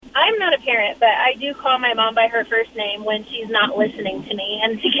I'm not a parent, but I do call my mom by her first name when she's not listening to me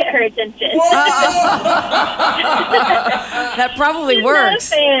and to get her attention. That probably She's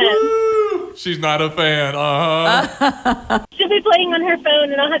works. Not a fan. She's not a fan. Uh-huh. She'll be playing on her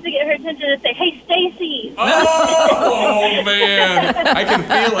phone, and I'll have to get her attention and say, "Hey, Stacy." Oh, man. I can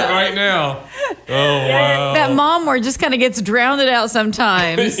feel it right now. Oh, wow. That mom word just kind of gets drowned out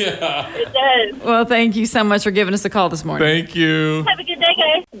sometimes. Yeah. It does. Well, thank you so much for giving us a call this morning. Thank you. Have a good day,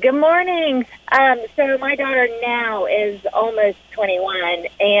 guys. Good morning. So my daughter now is almost 21,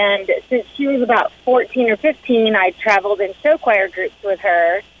 and since she was about 14 or 15, I traveled in show choir groups with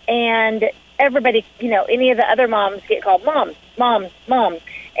her, and everybody, any of the other moms get called Mom, Mom, Mom,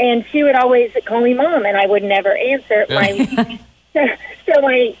 and she would always call me Mom, and I would never answer. So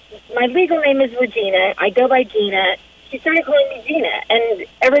my legal name is Regina. I go by Gina. She started calling me Gina, and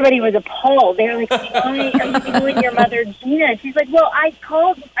everybody was appalled. They were like, "Why are you calling your mother Gina?" She's like, "Well, I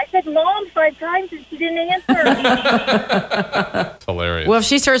said Mom 5 times, and she didn't answer." Hilarious. Well, if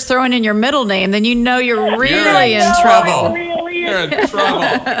she starts throwing in your middle name, then you know you're really in trouble. You're in trouble.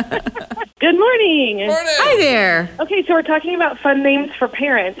 Good morning. Hi there. Okay, so we're talking about fun names for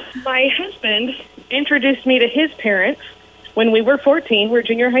parents. My husband introduced me to his parents when we were 14. We're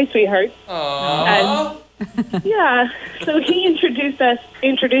junior high sweethearts. Aww. Yeah, so he introduced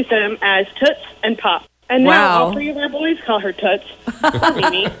them as Toots and Pop. And now all 3 of our boys call her Toots. Or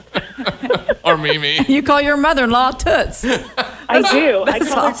Mimi. Or Mimi. You call your mother-in-law Toots. I do. I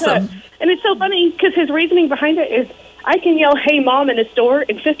That's call awesome. her Toots. And it's so funny because his reasoning behind it is I can yell, "Hey, Mom," in a store,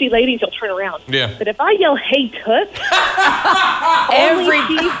 and 50 ladies will turn around. Yeah. But if I yell, "Hey, Toots,"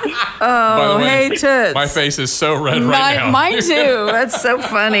 By the way, hey, Toots. My face is so red right now. Mine too. That's so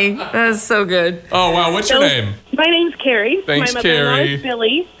funny. That's so good. Oh, wow. What's your name? My name's Carrie. Thanks, my mother-in-law Carrie. is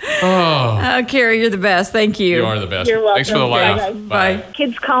Billy. Oh, Carrie, you're the best. Thank you. you are the best. You're welcome. Thanks for the laugh. Bye.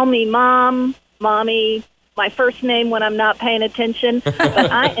 Kids call me Mom, Mommy, my first name when I'm not paying attention, but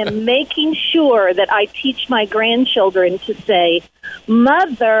I am making sure that I teach my grandchildren to say,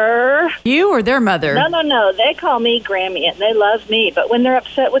 Mother. You or their mother? No. They call me Grammy, and they love me. But when they're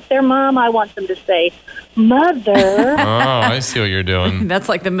upset with their mom, I want them to say, Mother. Oh, I see what you're doing. That's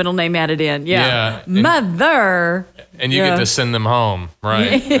like the middle name added in. Yeah. Yeah, and- Mother. And you get to send them home,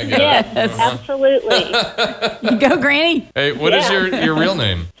 right? I get it. Yes, absolutely. You go, Granny. Hey, what is your real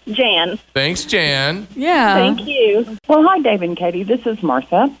name? Jan. Thanks, Jan. Yeah. Thank you. Well, hi, Dave and Katie. This is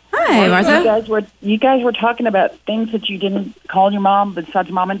Martha. Hi, Martha. You guys were talking about things that you didn't call your mom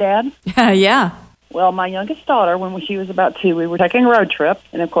besides Mom and Dad. Yeah. Well, my youngest daughter, when she was about 2, we were taking a road trip,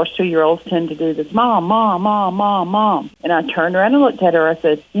 and of course 2-year-olds tend to do this, Mom, Mom, Mom, Mom, Mom. And I turned around and looked at her. I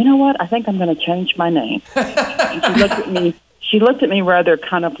said, "You know what? I think I'm going to change my name." And she looked at me. She looked at me rather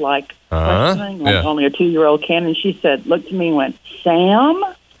kind of like questioning, like only a 2-year-old can. And she said, looked at me and went, "Sam."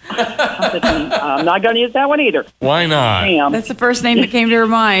 I said, "I'm not going to use that one either." Why not? Sam. That's the first name that came to her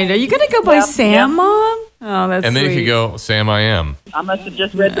mind. Are you going to go by Sam, Mom? Oh, that's And then sweet. you could go, Sam, I am. I must have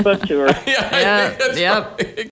just read the book to her. Yeah, I think that's Yep. right.